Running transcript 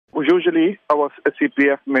usually our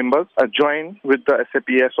CPF members join with the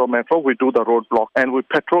SAPS or Metro. We do the roadblock and we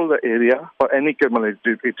patrol the area for any criminal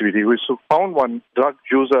activity. We found one drug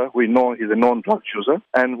user. We know he's a known drug user,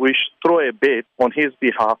 and we throw a bait on his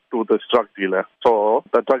behalf to the drug dealer. So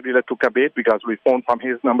the drug dealer took a bait because we phoned from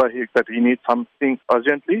his number that he needs something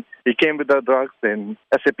urgently. He came with the drugs, then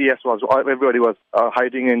SAPS everybody was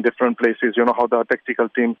hiding in different places. You know how the tactical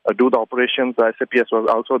team do the operations. The SAPS was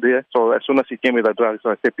also there. So as soon as he came with the drugs,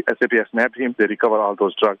 SAPS nabbed him. They recovered all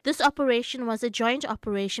those drugs. This operation was a joint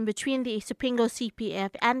operation between the Isipingo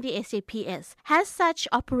CPF and the SAPS. Has such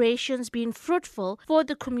operations been fruitful for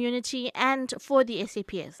the community and for the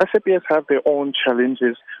SAPS? SAPS have their own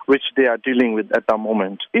challenges which they are dealing with at the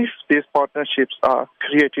moment. If these partnerships are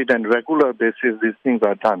created on regular basis, these things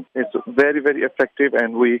are done. It's very, very effective,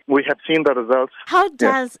 and we have seen the results. How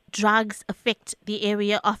does drugs affect the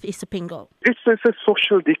area of Isipingo? It's a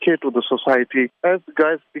social decay to the society. As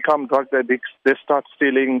guys become drug addicts, they start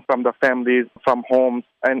stealing from the families, from homes,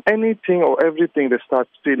 and anything or everything they start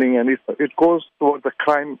stealing, and it goes towards the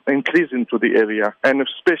crime increase into the area, and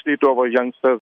especially to our youngsters.